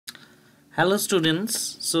Hello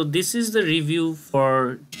students, so this is the review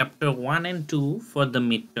for chapter 1 and 2 for the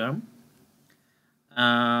midterm.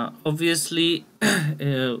 Obviously,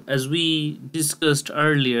 as we discussed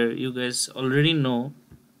earlier, you guys already know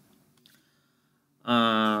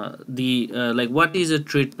the like what is a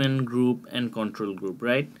treatment group and control group,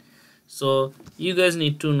 right? So you guys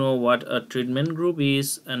need to know what a treatment group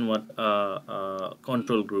is and what a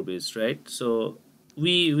control group is, right? So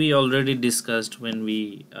we already discussed when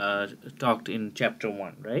we talked in chapter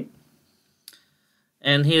 1, right?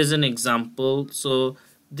 And here's an example. So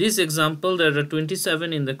this example, there are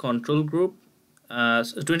 27 in the control group,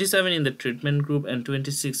 27 in the treatment group and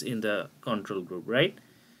 26 in the control group, right?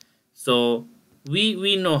 So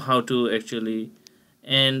we know how to actually,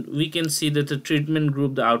 and we can see that the treatment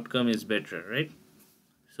group, the outcome is better, right?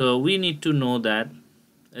 So we need to know that,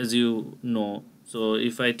 as you know. So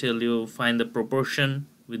if I tell you find the proportion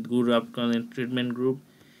with good outcome in treatment group,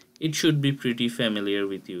 it should be pretty familiar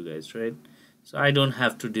with you guys, right? So I don't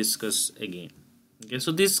have to discuss again. Okay,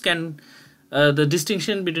 so this can the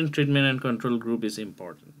distinction between treatment and control group is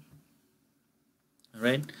important,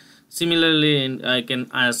 right? Similarly, I can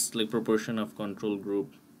ask like proportion of control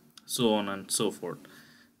group, so on and so forth.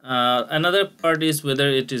 Another part is whether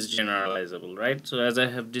it is generalizable, right? So as I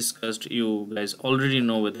have discussed, you guys already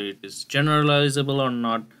know whether it is generalizable or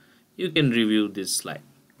not. You can review this slide,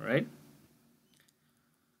 right?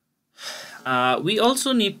 We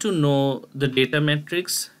also need to know the data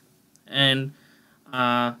metrics, and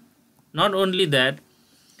not only that,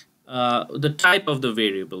 the type of the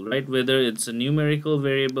variable, right? Whether it's a numerical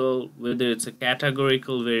variable, whether it's a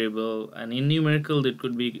categorical variable. And in numerical it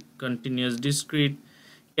could be continuous discrete,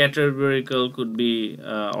 categorical could be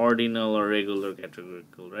ordinal or regular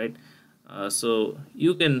categorical, right? So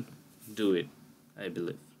you can do it, I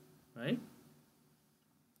believe, right?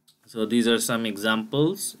 So these are some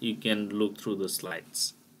examples. You can look through the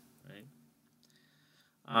slides, right?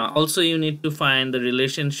 Also, you need to find the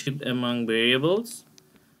relationship among variables.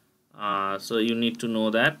 So you need to know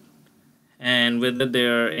that, and whether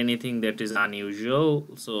there are anything that is unusual.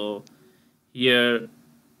 So here,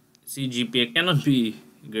 CGPA cannot be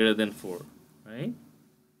greater than 4, right?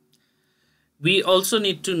 We also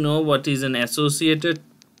need to know what is an associated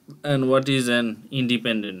and what is an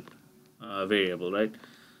independent variable, right?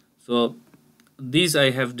 So these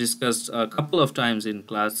I have discussed a couple of times in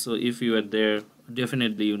class. So if you are there,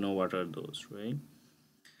 definitely you know what are those, right?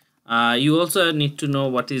 You also need to know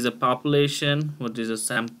what is a population, what is a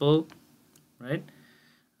sample, right?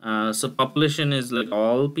 So population is like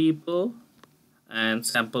all people, and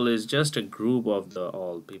sample is just a group of the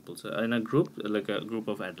all people. So in a group, like a group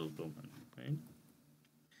of adult women, right?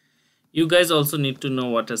 You guys also need to know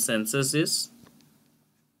what a census is,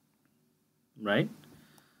 right?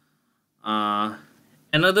 Uh,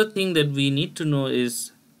 Another thing that we need to know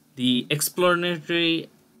is the explanatory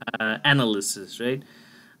analysis, right?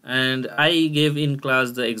 And I gave in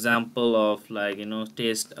class the example of, like,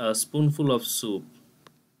 taste a spoonful of soup,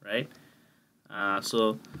 right?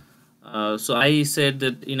 So I said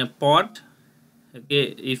that in a pot,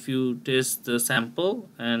 okay, if you taste the sample,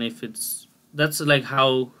 and if it's, that's like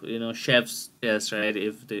how chefs test, right?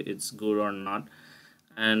 If it's good or not,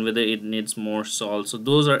 and whether it needs more salt. So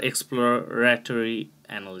those are exploratory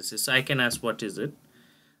analysis. I can ask what is it.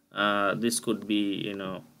 This could be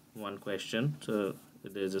one question. So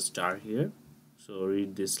there's a star here, so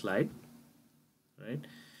read this slide, right?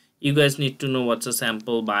 You guys need to know what's a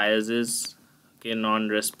sample bias is, okay,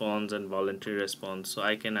 non-response and voluntary response. So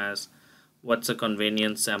I can ask what's a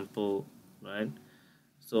convenience sample, right?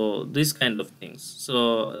 So these kind of things.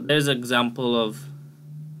 So there's an example of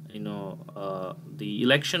the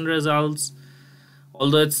election results,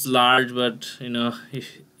 although it's large, but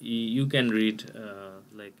if you can read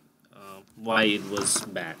why it was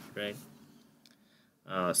bad, right?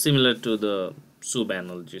 Similar to the soup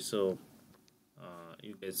analogy. So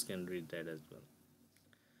you guys can read that as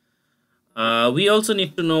well. We also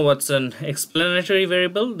need to know what's an explanatory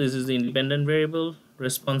variable. This is the independent variable.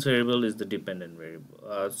 Response variable is the dependent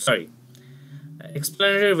variable. Sorry,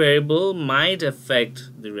 explanatory variable might affect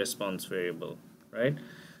the response variable, right?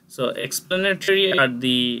 So explanatory are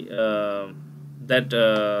the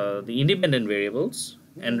independent variables,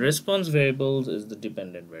 and response variables is the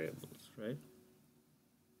dependent variables, right?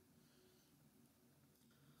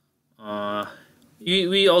 Uh,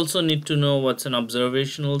 we also need to know what's an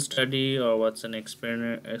observational study or what's an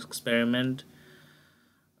experiment.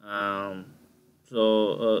 Um,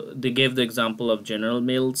 they gave the example of General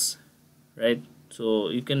Mills, right? So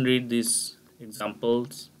you can read these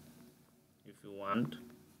examples if you want.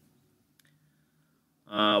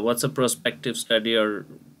 What's a prospective study or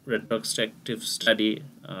retrospective study.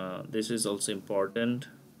 This is also important.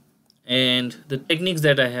 And the techniques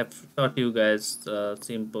that I have taught you guys,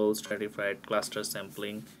 simple, stratified, cluster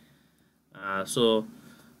sampling. So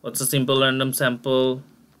what's a simple random sample,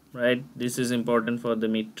 right? This is important for the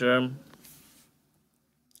midterm.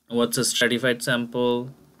 What's a stratified sample,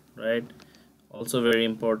 right? Also very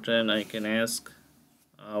important. I can ask,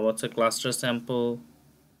 what's a cluster sample,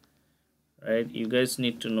 right? You guys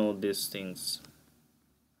need to know these things,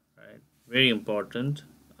 right? Very important.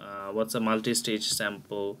 What's a multi-stage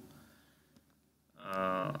sample?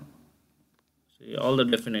 See, all the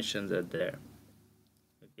definitions are there.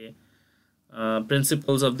 Okay.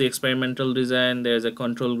 Principles of the experimental design. There's a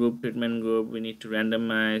control group, treatment group. We need to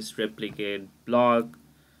randomize, replicate, block.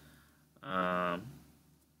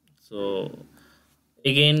 So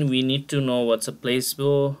again, we need to know what's a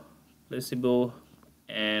placebo,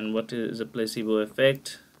 and what is a placebo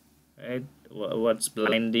effect, right? What's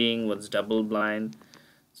blinding, what's double blind.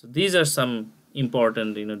 So these are some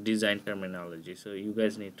important, design terminology. So you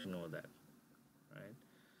guys need to know that, right?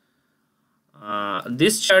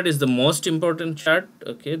 This chart is the most important chart.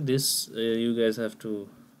 Okay, this you guys have to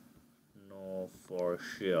know for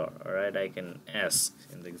sure. All right, I can ask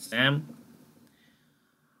in the exam.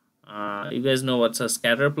 You guys know what's a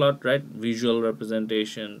scatter plot, right? Visual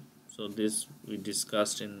representation. So this we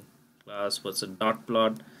discussed in class. What's a dot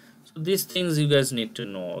plot? So these things you guys need to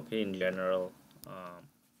know, okay, in general.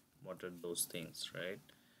 What are those things, right?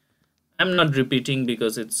 I'm not repeating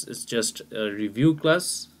because it's just a review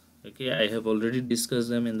class. Okay, I have already discussed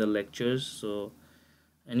them in the lectures. So,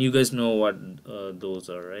 and you guys know what those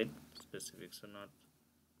are, right? Specifics are not.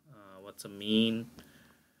 What's a mean?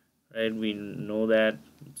 Right, we know that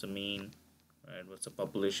it's a mean, right? What's a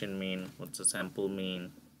population mean? What's a sample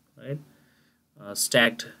mean, right?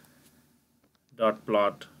 Stacked dot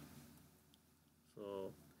plot.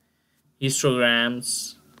 So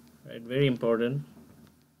histograms, right? Very important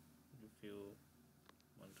if you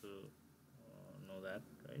want to know that,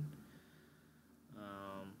 right?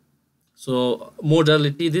 So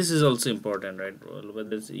modality, this is also important, right?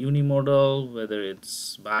 Whether it's unimodal, whether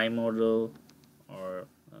it's bimodal, or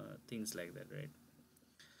things like that, right?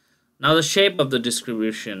 Now the shape of the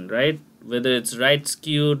distribution, right? Whether it's right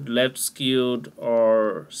skewed, left skewed,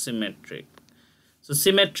 or symmetric. So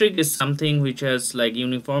symmetric is something which has like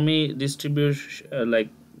uniformity distribution,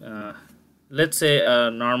 let's say a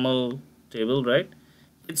normal table, right?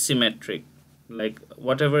 It's symmetric. Like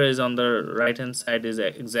whatever is on the right hand side is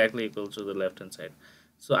exactly equal to the left hand side.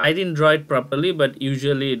 So I didn't draw it properly, but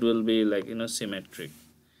usually it will be like symmetric.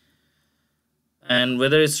 And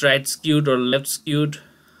whether it's right skewed or left skewed,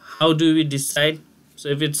 how do we decide? So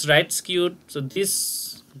if it's right skewed, so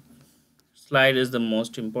this slide is the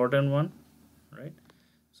most important one, right?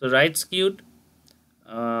 So right skewed,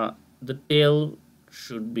 the tail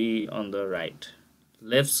should be on the right.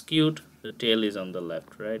 Left skewed, the tail is on the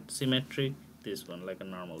left, right? Symmetric, this one, like a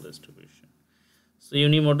normal distribution. So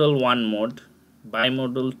unimodal, one mode.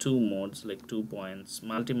 Bimodal, two modes, like 2 points.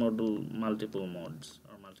 Multimodal, multiple modes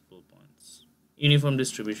or multiple points. Uniform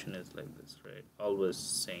distribution is like this, right? Always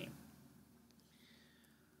same.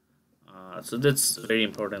 So that's a very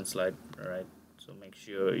important slide, right? So make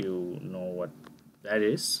sure you know what that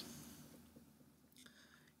is.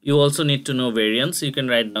 You also need to know variance. You can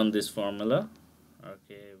write down this formula.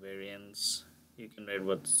 Okay, variance. You can write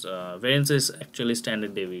what's variance is actually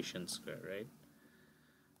standard deviation square, right?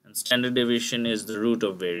 And standard deviation is the root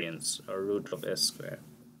of variance or root of s square.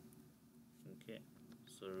 Okay,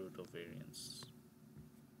 so root of variance,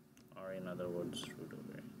 or in other words, root of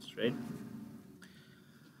variance, right?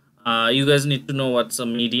 You guys need to know what's a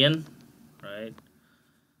median, right?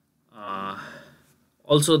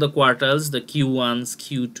 Also the quartiles, the Q1s,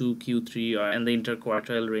 Q2, Q3, and the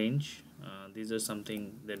interquartile range. These are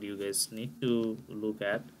something that you guys need to look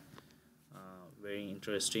at. Very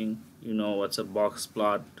interesting. You know what's a box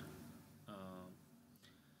plot,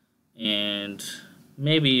 and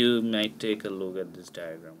maybe you might take a look at this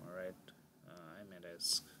diagram. All right, I might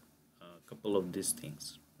ask a couple of these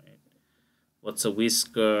things. Right? What's a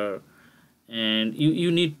whisker, and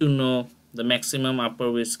you need to know the maximum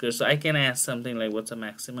upper whisker. So I can ask something like, what's a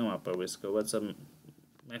maximum upper whisker? What's a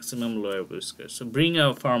maximum lower whisker? So bring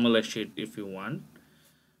a formula sheet if you want.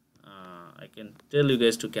 I can tell you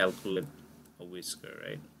guys to calculate a whisker,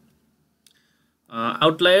 right?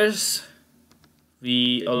 Outliers,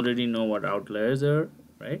 we already know what outliers are,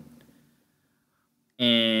 right?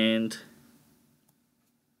 And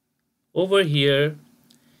over here,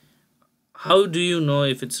 how do you know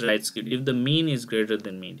if it's right skewed? If the mean is greater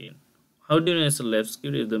than median. How do you know it's a left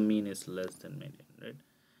skewed? If the mean is less than median, right?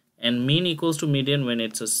 and mean equals to median when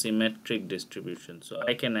it's a symmetric distribution. So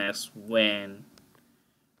I can ask when,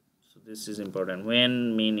 so this is important,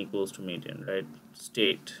 when mean equals to median, right?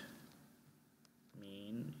 State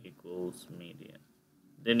mean equals median.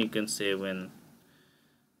 Then you can say when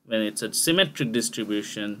it's a symmetric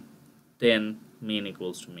distribution, then mean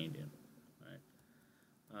equals to median,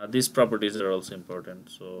 right? These properties are also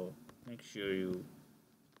important, so make sure you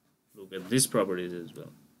look at these properties as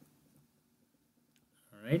well.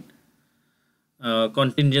 All right.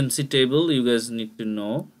 Contingency table, you guys need to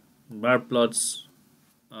know. Bar plots,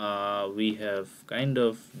 we have kind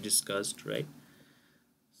of discussed, right?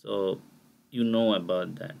 So you know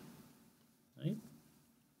about that, right?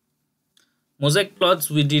 Mosaic plots,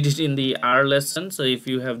 we did it in the R lesson. So if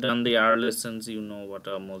you have done the R lessons, you know what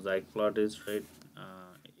a mosaic plot is, right?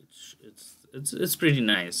 It's pretty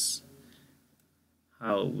nice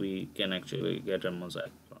how we can actually get a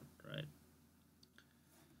mosaic plot, right?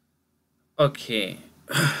 Okay.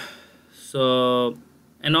 So,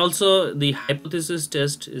 and also the hypothesis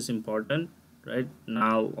test is important, right?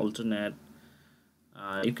 Null, alternate.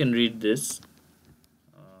 You can read this.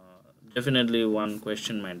 Definitely one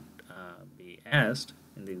question might be asked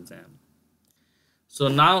in the exam. So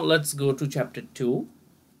now let's go to chapter 2.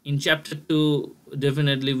 In chapter 2,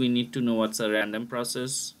 definitely we need to know what's a random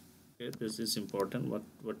process. Okay, this is important.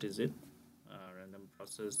 What is it? Random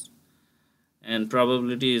process. And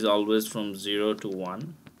probability is always from 0 to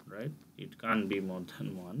 1, right? It can't be more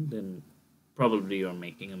than 1. Then probably you're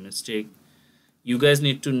making a mistake. You guys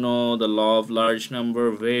need to know the law of large number,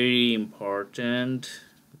 very important.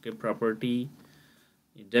 Okay, property.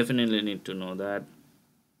 You definitely need to know that.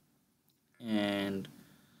 And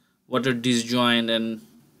what are disjoint and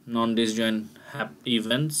non-disjoint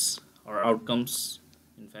events or outcomes,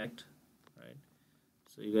 in fact, right?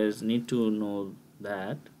 So you guys need to know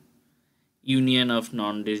that. Union of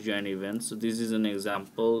non-disjoint events. So this is an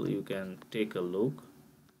example. You can take a look.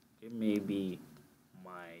 Okay, maybe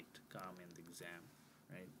might come in the exam,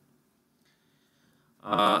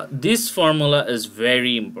 right? This formula is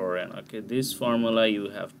very important. Okay, this formula you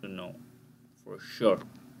have to know for sure,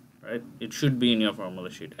 right? It should be in your formula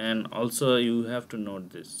sheet, and also you have to note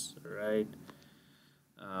this, right?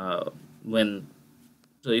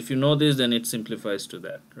 So if you know this, then it simplifies to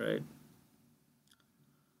that, right?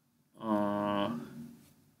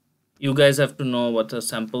 You guys have to know what a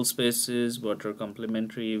sample space is, what are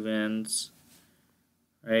complementary events,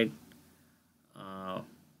 right?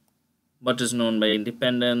 What is known by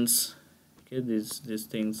independence. Okay, these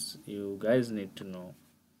things you guys need to know,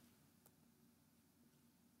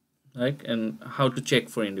 right? And how to check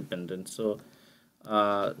for independence. So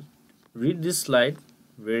read this slide,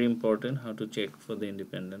 very important, how to check for the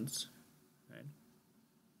independence, right?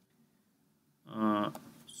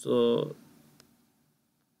 So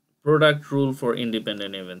product rule for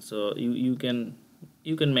independent events. So you can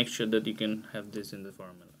make sure that you can have this in the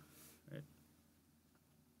formula, right?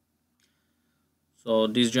 So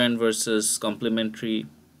disjoint versus complementary,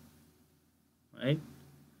 right?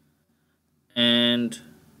 And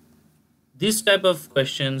this type of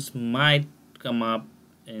questions might come up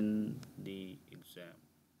in the exam,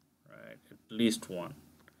 right? At least one.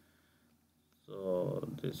 So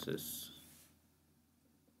this is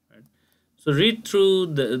right. So read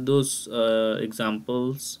through those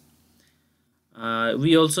examples.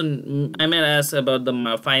 We also, I may ask about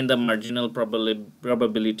the find the marginal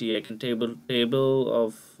probability. I can table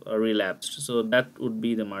of relapsed. So that would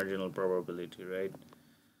be the marginal probability, right?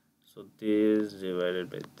 So this divided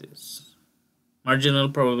by this. Marginal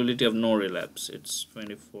probability of no relapse. It's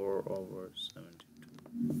 24 over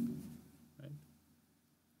 72.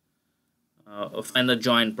 Right? Find the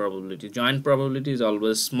joint probability. Joint probability is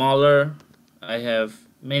always smaller. I have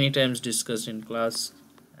many times discussed in class,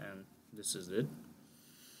 and this is it.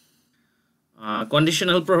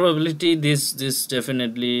 Conditional probability, this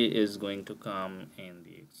definitely is going to come in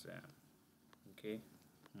the exam. Okay,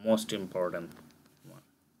 most important one.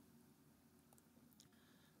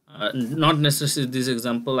 Not necessarily this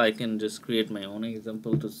example, I can just create my own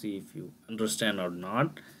example to see if you understand or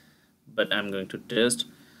not, but I'm going to test.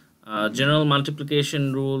 General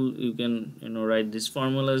multiplication rule, you can write these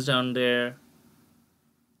formulas down there.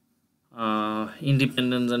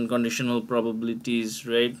 Independence and conditional probabilities,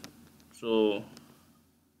 right? So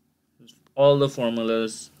all the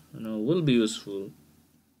formulas will be useful.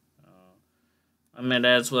 I mean,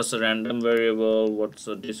 as what's a random variable, what's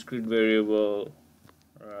a discrete variable,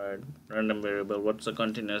 right? Random variable, what's a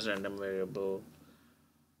continuous random variable,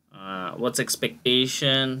 what's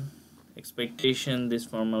expectation. This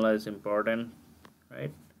formula is important,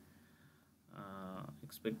 right?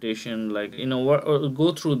 expectation, like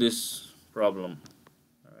go through this problem,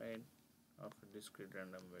 all right, of a discrete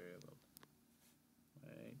random variable,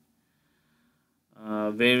 right?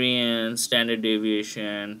 Variance, standard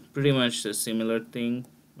deviation, pretty much a similar thing.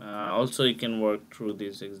 Also, you can work through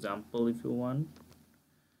this example if you want.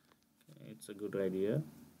 Okay, it's a good idea.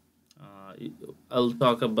 I'll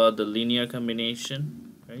talk about the linear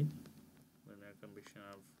combination, right? Linear combination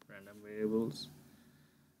of random variables.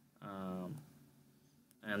 Um,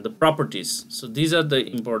 and the properties. So these are the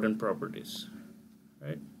important properties,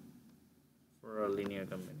 right, for a linear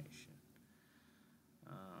combination.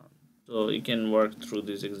 So you can work through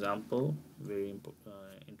this example, very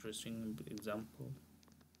interesting example,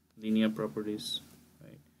 linear properties,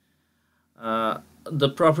 right? The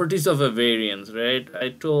properties of a variance, right? I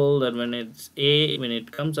told that when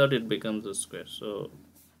it comes out, it becomes a square. So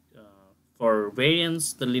for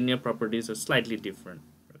variance, the linear properties are slightly different,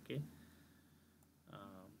 okay?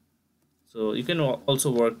 So you can also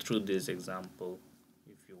work through this example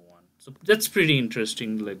if you want. So that's pretty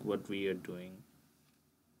interesting, like what we are doing,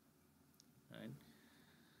 right?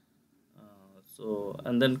 So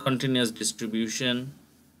and then continuous distribution,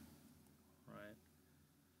 right?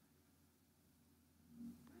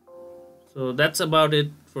 So that's about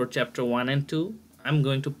it for chapter 1 and 2. I'm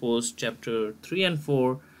going to post chapter 3 and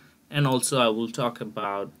 4, and also I will talk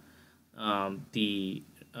about the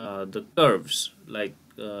curves, like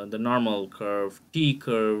the normal curve, T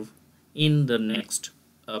curve, in the next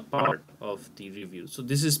part of the review. So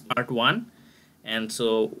this is part 1, and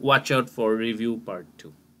so watch out for review part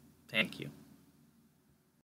 2. Thank you.